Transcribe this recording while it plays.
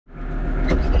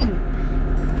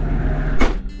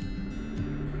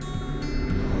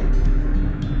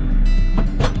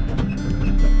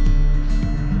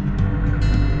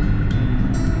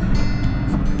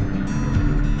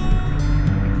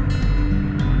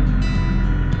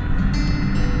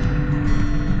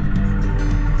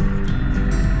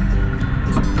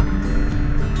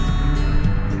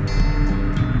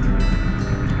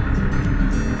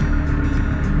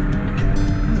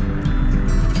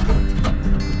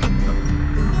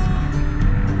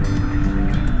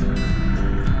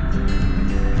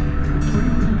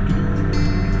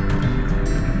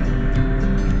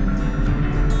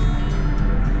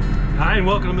and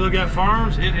welcome to Middle Gap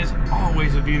Farms. It is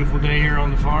always a beautiful day here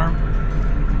on the farm.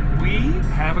 We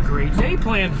have a great day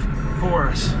planned for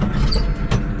us.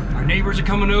 Our neighbors are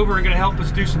coming over and going to help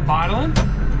us do some bottling.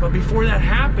 But before that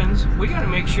happens, we got to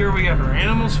make sure we have our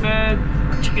animals fed,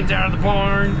 our chickens out of the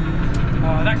barn,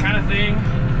 that kind of thing.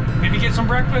 Maybe get some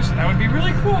breakfast. That would be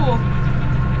really cool.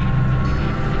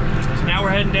 So now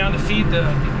we're heading down to feed the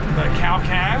cow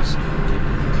calves,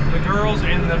 the girls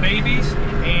and the babies,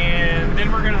 and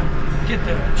then we're gonna get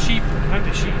the sheep, not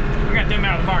the sheep, we got them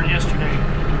out of the barn yesterday,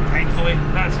 thankfully.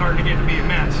 That's starting to get to be a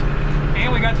mess.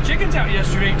 And we got the chickens out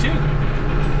yesterday too.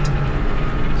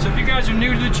 So if you guys are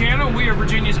new to the channel, we are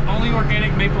Virginia's only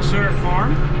organic maple syrup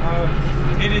farm.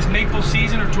 It is maple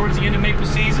season, or towards the end of maple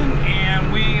season,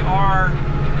 and we are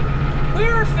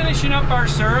finishing up our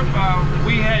syrup.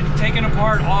 We had taken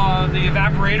apart the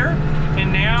evaporator,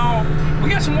 and now we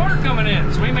got some water coming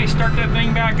in, so we may start that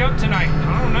thing back up tonight.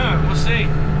 I don't know, we'll see.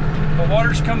 But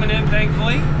water's coming in,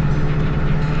 thankfully.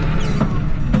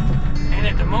 And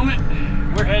at the moment,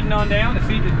 we're heading on down to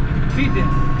feed the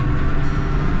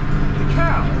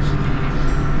cows.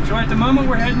 So at the moment,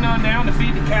 we're heading on down to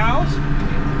feed the cows.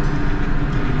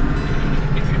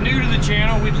 If you're new to the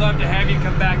channel, we'd love to have you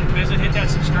come back and visit. Hit that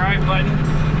subscribe button.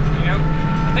 You know,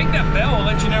 I think that bell will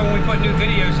let you know when we put new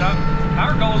videos up.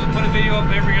 Our goal is to put a video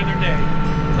up every other day.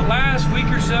 The last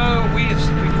week or so, we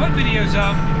put videos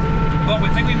up, but we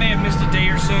think we may have missed a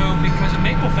day or so because of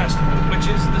Maple Festival,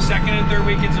 which is the second and third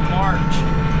weekends of March.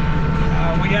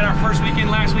 We had our first weekend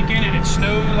last weekend, and it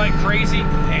snowed like crazy,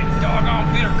 and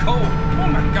doggone bitter cold. Oh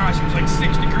my gosh, it was like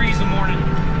 6 degrees in the morning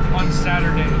on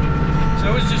Saturday.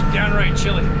 So it was just downright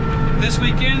chilly. This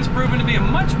weekend's proven to be a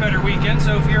much better weekend,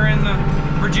 so if you're in the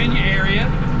Virginia area,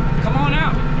 come on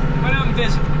out. Come out and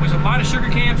visit. There's a lot of sugar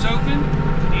camps open,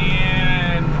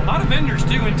 and a lot of vendors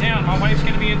too in town. My wife's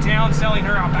going to be in town selling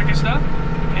her alpaca stuff,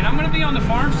 and I'm going to be on the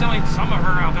farm selling some of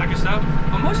her alpaca stuff,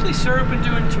 but mostly syrup and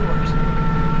doing tours.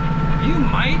 You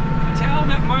might tell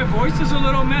that my voice is a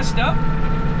little messed up.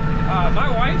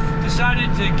 My wife decided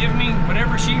to give me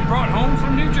whatever she brought home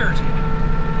from New Jersey,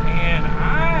 and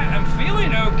I am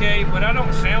feeling okay, but I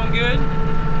don't sound good,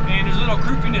 and there's a little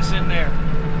croupiness in there.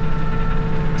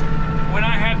 When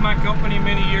I had my company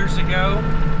many years ago,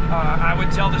 I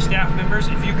would tell the staff members,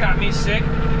 if you got me sick,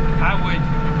 I would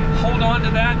hold on to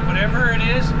that, whatever it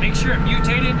is, make sure it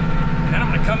mutated, and then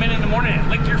I'm going to come in the morning and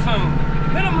lick your phone.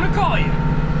 Then I'm going to call you.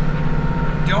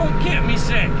 Don't get me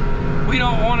sick. We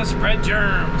don't want to spread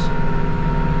germs.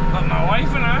 But my wife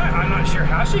and I'm not sure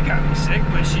how she got me sick,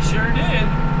 but she sure did.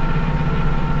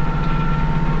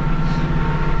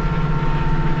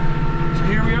 So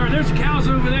here we are. There's the cows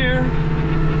over there.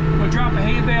 We'll drop a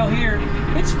hay bale here.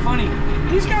 It's funny.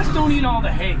 These guys don't eat all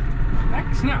the hay.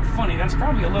 That's not funny. That's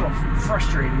probably a little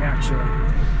frustrating, actually.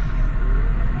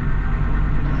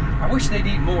 I wish they'd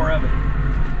eat more of it.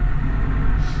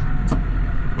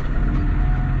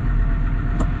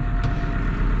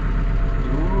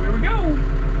 Ooh, here we go.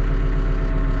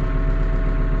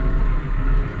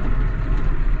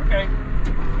 Okay.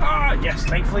 Ah, yes.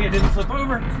 Thankfully, it didn't flip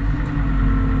over.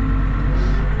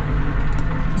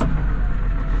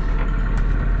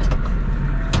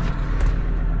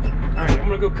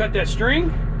 I'm gonna go cut that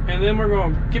string, and then we're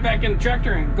gonna get back in the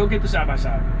tractor and go get the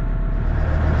side-by-side.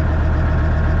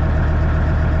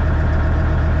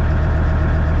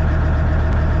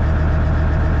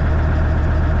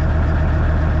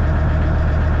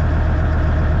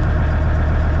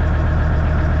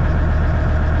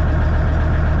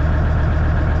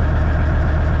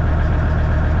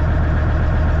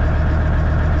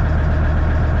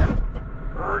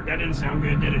 That didn't sound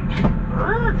good, did it?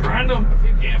 Grind them if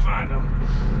you can't find them.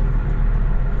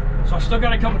 So I still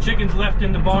got a couple chickens left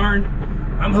in the barn.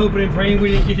 I'm hoping and praying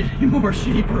we didn't get any more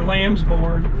sheep or lambs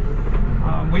born.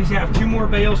 We have 2 more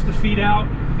bales to feed out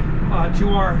to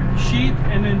our sheep,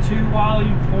 and then 2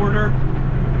 Wally Porter,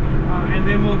 and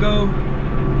then we'll go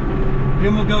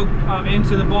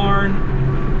into the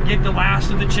barn, get the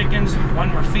last of the chickens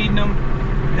when we're feeding them.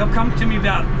 They'll come to me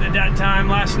about at that time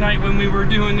last night when we were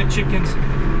doing the chickens.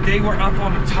 They were up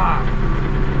on the top.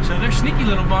 So they're sneaky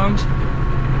little bums.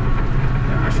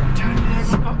 There are some tiny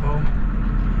little, uh-oh.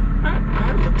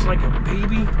 That looks like a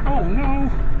baby. Oh no.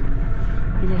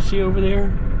 You gonna see over there?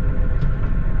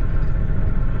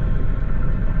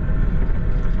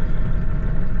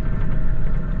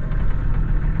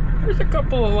 There's a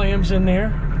couple of lambs in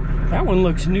there. That one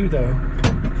looks new though.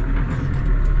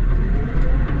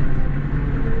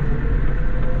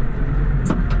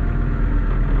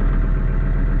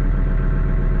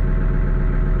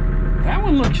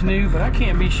 Looks new, but I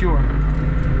can't be sure.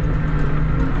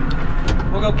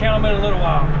 We'll go count them in a little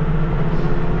while.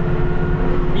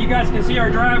 guys can see our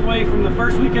driveway from the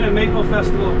first weekend of Maple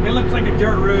Festival. It looks like a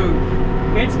dirt road.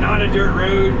 It's not a dirt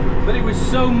road, but it was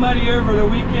so muddy over the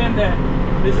weekend that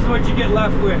this is what you get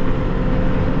left with.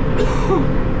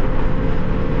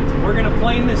 We're gonna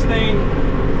plane this thing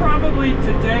probably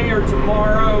today or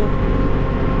tomorrow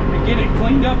and get it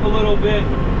cleaned up a little bit.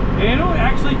 And it'll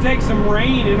actually take some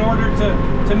rain in order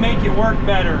to make it work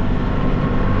better.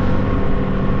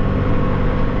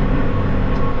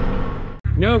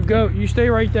 No, goat, you stay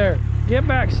right there. Get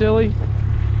back, silly.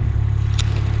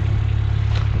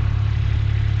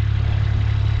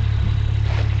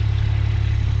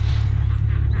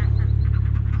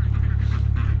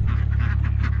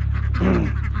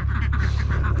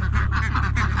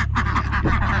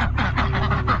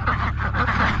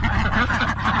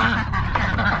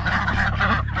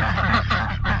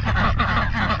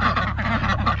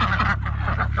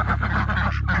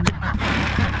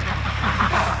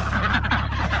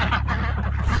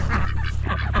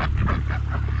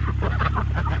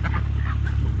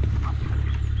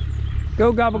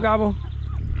 Go gobble gobble.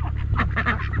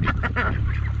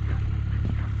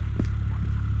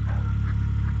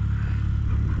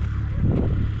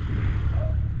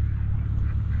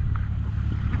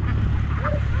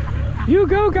 You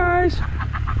go, guys.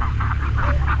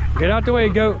 Get out the way,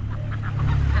 goat.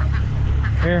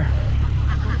 Here.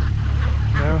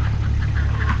 Go.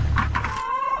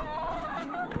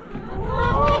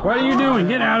 What are you doing?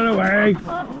 Get out of the way.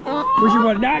 Where's your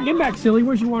water? Nah, get back, silly.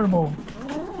 Where's your water bowl?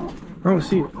 I don't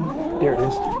see it. There it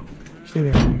is. Stay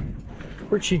there.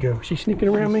 Where'd she go? She sneaking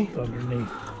around me? Underneath.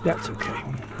 That's okay.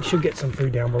 She'll get some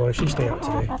food down below. She stay out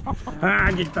today. Ah,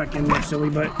 get back in there,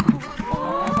 silly butt.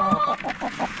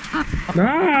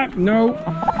 Ah, no.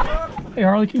 Hey,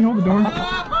 Harley, can you hold the door?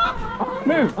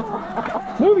 Move.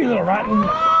 Move, you little rotten.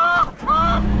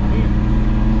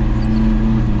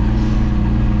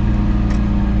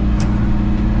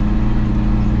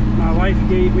 My wife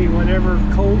gave me whatever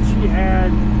colt she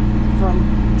had from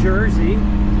Jersey,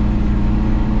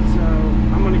 so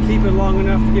I'm going to keep it long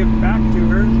enough to give it back to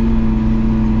her,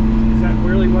 because that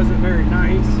really wasn't very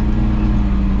nice.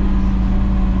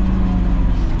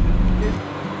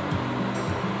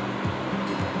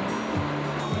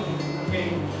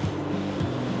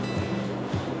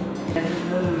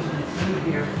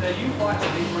 Now you watch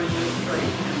me bring you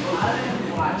straight. I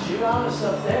didn't watch you, I was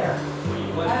up there. I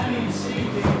didn't even see you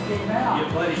when you came out. Your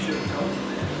buddy should have told you that.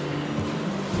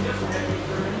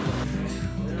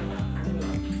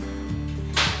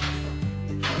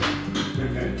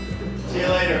 See you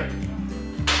later.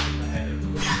 I had to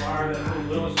wire that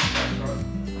little Lewis truck.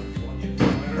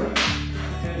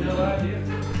 I had no idea.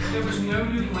 There was no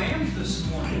new lambs this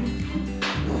morning.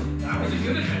 That was a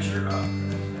good adventure.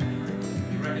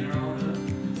 You reckon they're all done?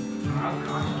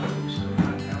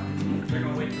 They're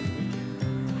going to wait for the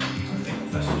weekend. I think the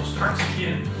festival starts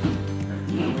again.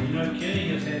 You know, Kenny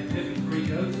has had 53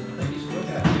 goats, and I think he's still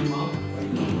got 2 months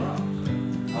waiting on drops.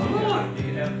 Oh, really? He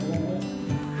could have 4 more.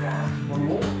 One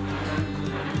more?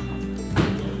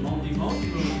 Multi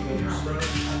goats.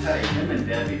 I'll tell you, him and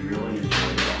Debbie really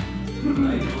enjoyed that.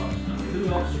 Who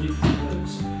else sweet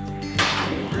goats?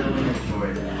 They really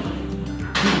enjoyed that.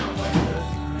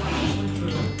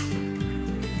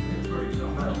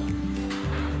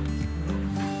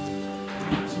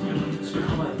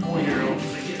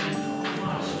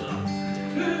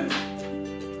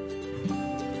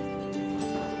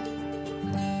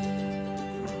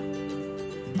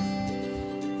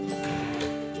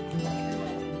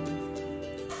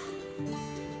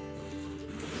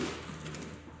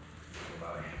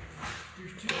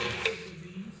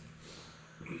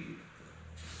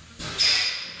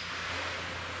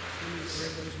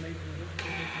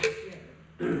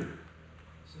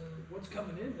 So what's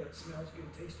coming in that smells good,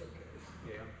 tastes okay.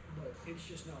 Yeah. But it's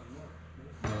just not enough.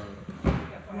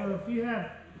 Well, if you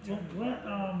have,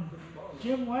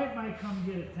 Jim White might come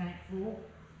get a tank full.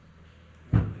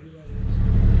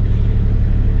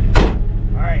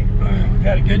 Alright, we've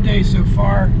had a good day so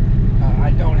far.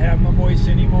 I don't have my voice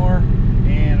anymore,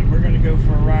 and we're going to go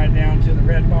for a ride down to the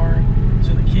Red Barn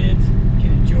so the kids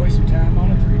can enjoy some time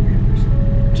on a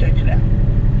 3-wheelers. Check it out.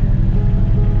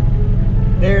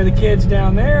 There are the kids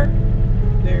down there.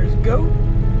 There's goat,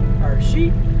 our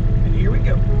sheep, and here we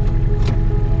go.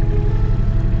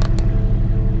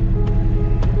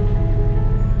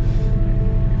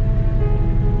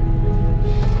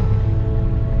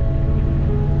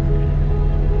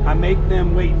 I make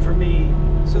them wait for me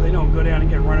so they don't go down and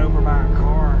get run over by a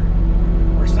car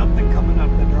or something coming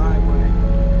up the driveway.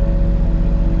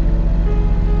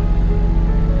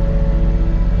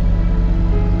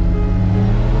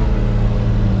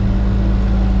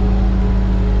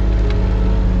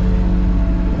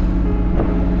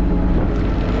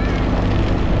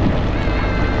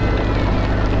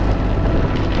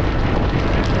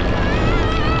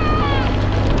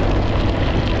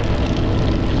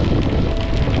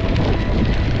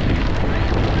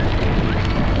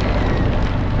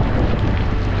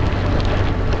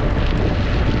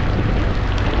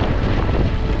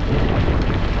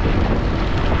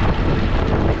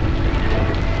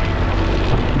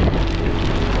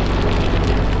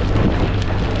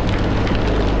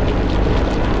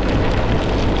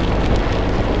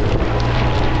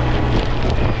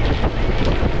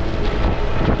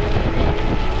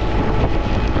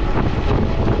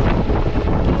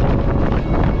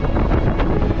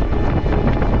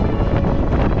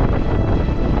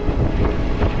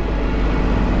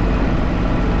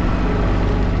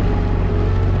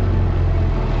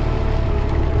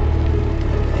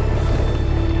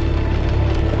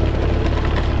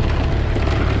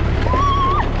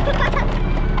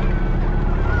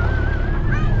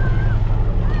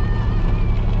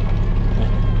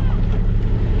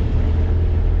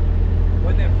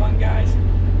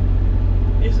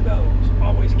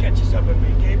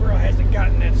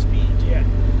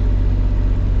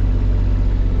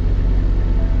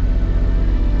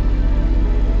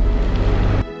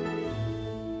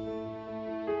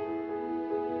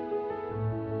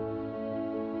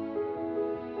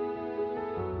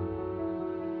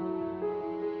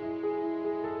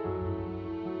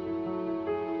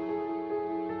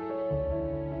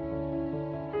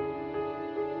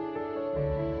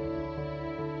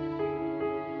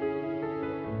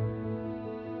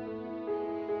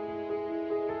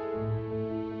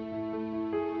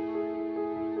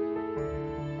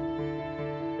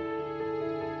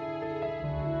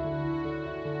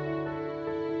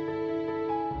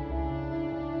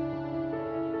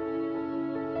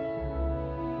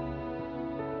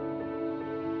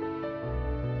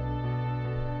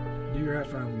 high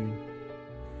five again.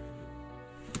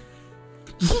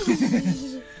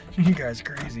 You guys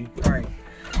crazy. All right.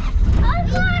 I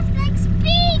lost like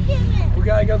speed limit. We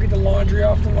gotta go get the laundry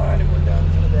off the line and we're done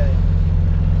for the day.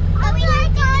 I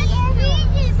like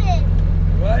speed limit.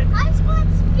 What? I was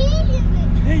going speed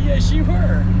limit. Yes, you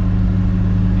were.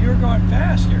 You were going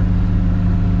faster.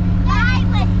 I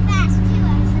went fast too.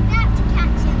 I was about to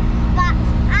catch him, but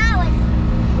I was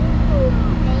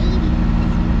baby.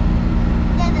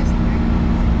 Then this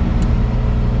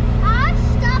I was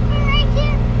stopping right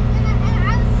here, and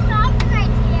I was stopping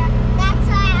right here. That's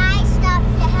why I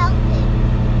stopped to help him.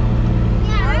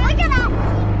 Yeah, look at that.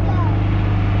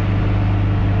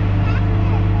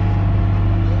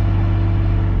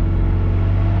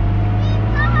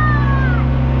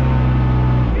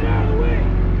 Get out of the way.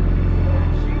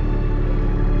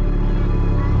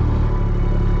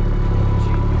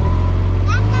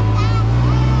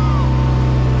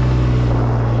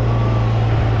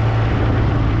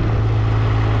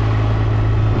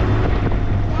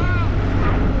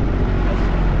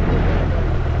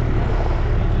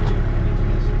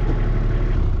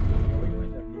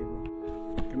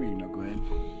 Come here, you knucklehead.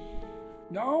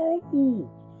 No!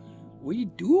 What are you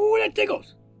doing? That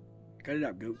tickles. Cut it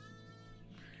up, goat.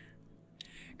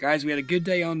 Guys, we had a good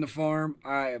day on the farm.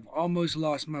 I have almost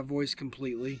lost my voice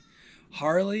completely.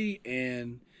 Harley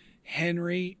and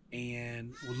Henry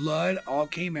and Lud all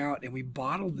came out and we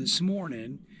bottled this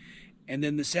morning. And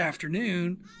then this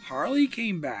afternoon, Harley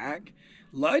came back,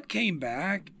 Lud came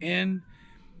back, and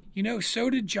you know, so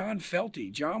did John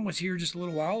Felty. John was here just a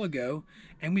little while ago,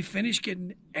 and we finished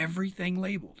getting everything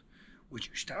labeled. Would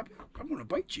you stop it? I'm going to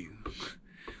bite you.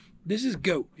 This is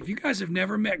Goat. If you guys have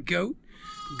never met Goat,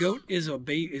 Goat is a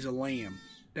lamb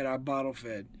that I bottle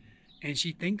fed, and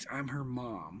she thinks I'm her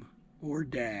mom or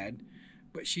dad,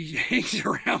 but she hangs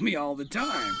around me all the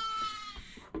time.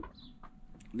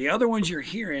 The other ones you're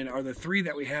hearing are the 3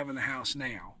 that we have in the house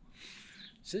now.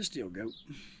 Sit still, Goat.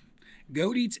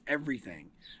 Goat eats everything.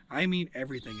 I mean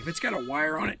everything. If it's got a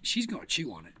wire on it, she's going to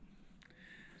chew on it.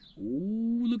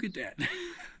 Ooh, look at that.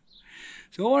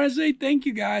 So I want to say thank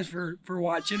you guys for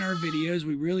watching our videos.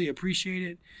 We really appreciate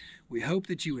it. We hope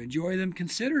that you enjoy them.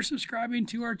 Consider subscribing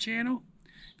to our channel.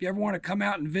 If you ever want to come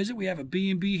out and visit, we have a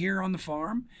B&B here on the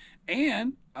farm.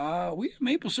 And we have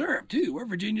maple syrup too. We're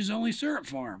Virginia's only syrup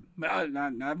farm. Not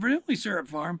only syrup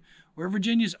farm. We're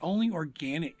Virginia's only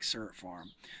organic syrup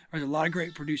farm. There's a lot of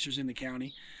great producers in the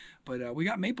county. But we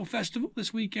got Maple Festival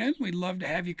this weekend. We'd love to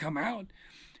have you come out.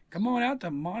 Come on out to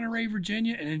Monterey,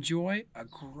 Virginia, and enjoy a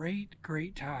great,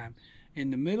 great time. In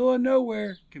the middle of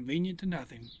nowhere, convenient to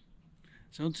nothing.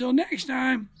 So until next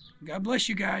time, God bless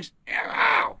you guys.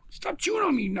 Ow! Stop chewing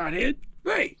on me, you knothead.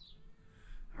 Hey!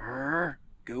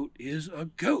 Goat is a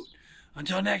goat.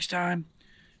 Until next time,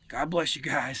 God bless you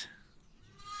guys.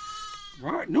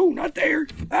 Right? No, not there.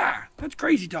 Ah, that's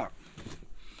crazy talk.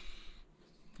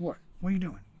 What? What are you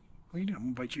doing? What are you doing? I'm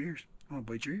going to bite your ears. I'm going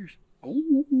to bite your ears.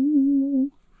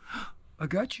 Oh, I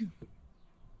got you.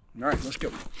 All right, let's go.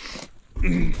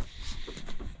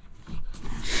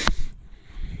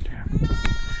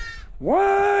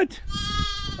 What?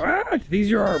 What?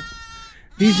 These are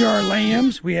our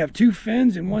lambs. We have 2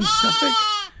 Finns and 1 Suffolk.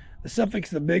 The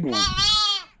Suffolk's the big one.